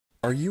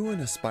Are you an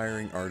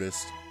aspiring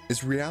artist?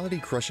 Is reality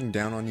crushing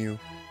down on you?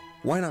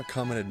 Why not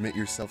come and admit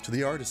yourself to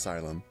the Art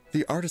Asylum?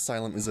 The Art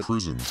Asylum is a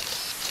prison.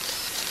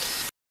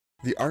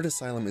 The Art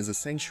Asylum is a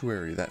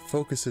sanctuary that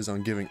focuses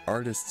on giving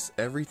artists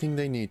everything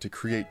they need to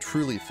create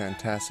truly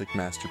fantastic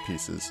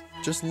masterpieces.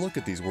 Just look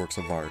at these works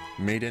of art,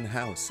 made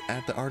in-house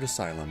at the Art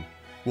Asylum.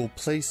 We'll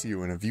place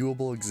you in a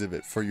viewable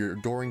exhibit for your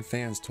adoring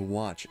fans to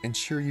watch and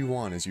cheer you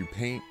on as you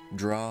paint,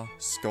 draw,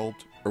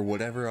 sculpt, or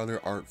whatever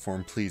other art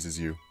form pleases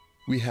you.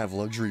 We have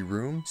luxury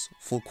rooms,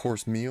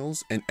 full-course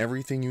meals, and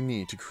everything you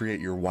need to create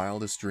your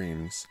wildest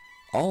dreams.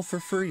 All for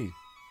free.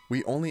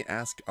 We only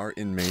ask our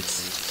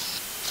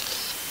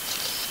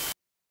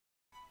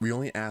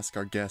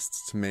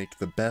guests to make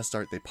the best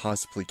art they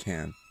possibly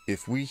can.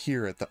 If we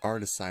here at the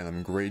Art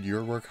Asylum grade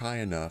your work high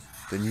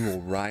enough, then you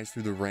will rise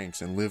through the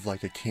ranks and live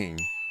like a king.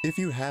 If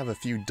you have a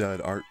few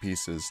dud art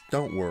pieces,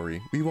 don't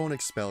worry, we won't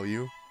expel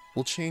you.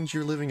 We'll change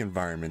your living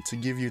environment to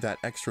give you that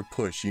extra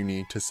push you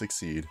need to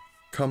succeed.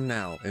 Come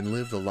now and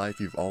live the life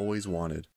you've always wanted.